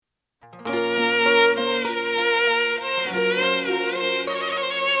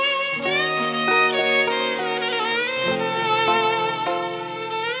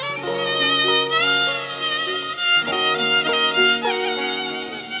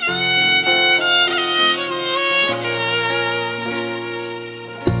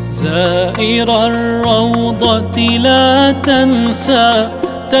زائر الروضة لا تنسى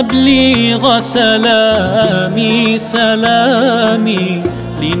تبليغ سلامي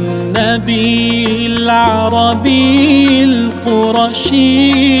للنبي العربي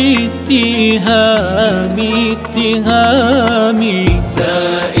القرشي اتهامي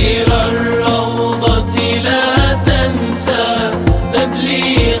زائر الروضة لا تنسى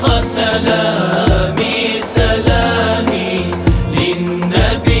تبليغ سلامي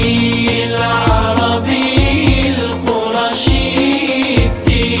للنبي العربي القرشي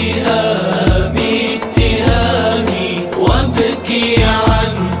اتهامي وابكي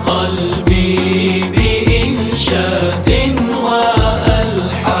عن قلبي بإنشاد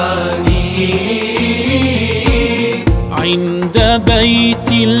وألحان عند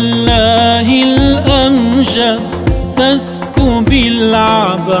بيت الله الأمجد فاسكب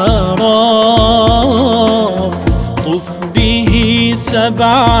العبرات طف به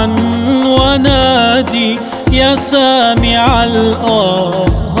سبعا ونادي يا سامع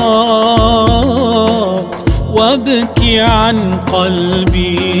الآهات وابكي عن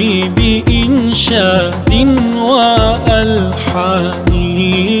قلبي بإنشاد وألحان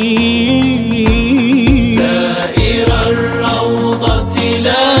زائر الروضة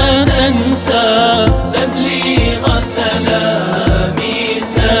لا تنسى تبليغ سلامي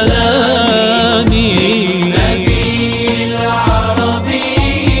للنبي العربي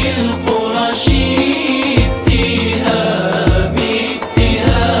القرشي اتهامي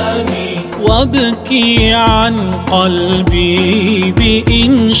وابكي عن قلبي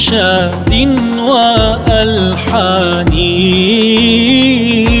بإنشاد وألحان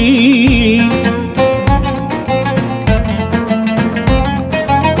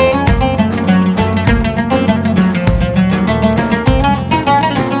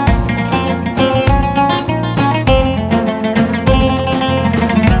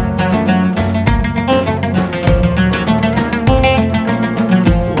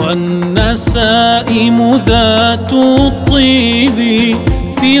والنسائم ذات الطيب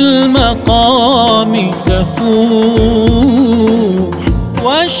في المقام تفوح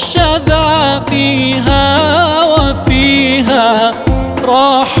والشذا وفيها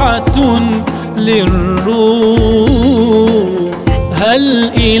راحة للروح هل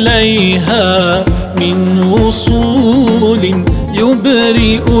إليها من وصول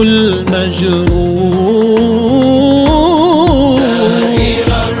يبرئ المجروح زائر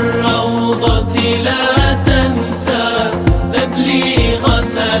الروضة لا تنسى تبليغ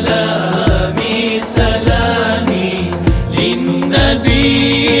سلامي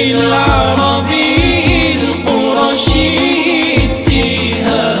للنبي العربي القرشي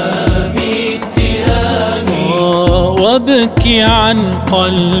اتهامي وابكي عن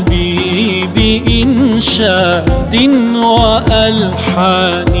قلبي بإنشاد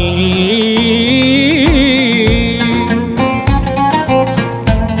وألحان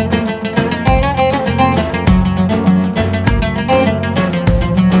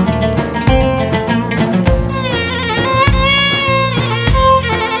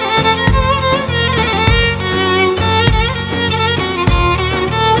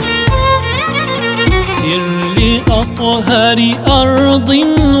سر لأطهر أرض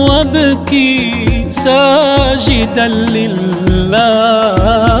وابكي ساجدا لله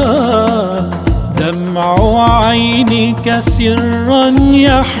دمع عينك سرا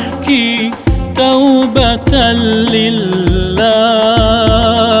يحكي توبة لله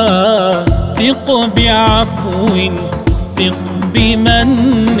ثق بعفو ثق بمن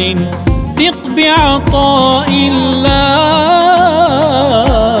ثق بعطاء الله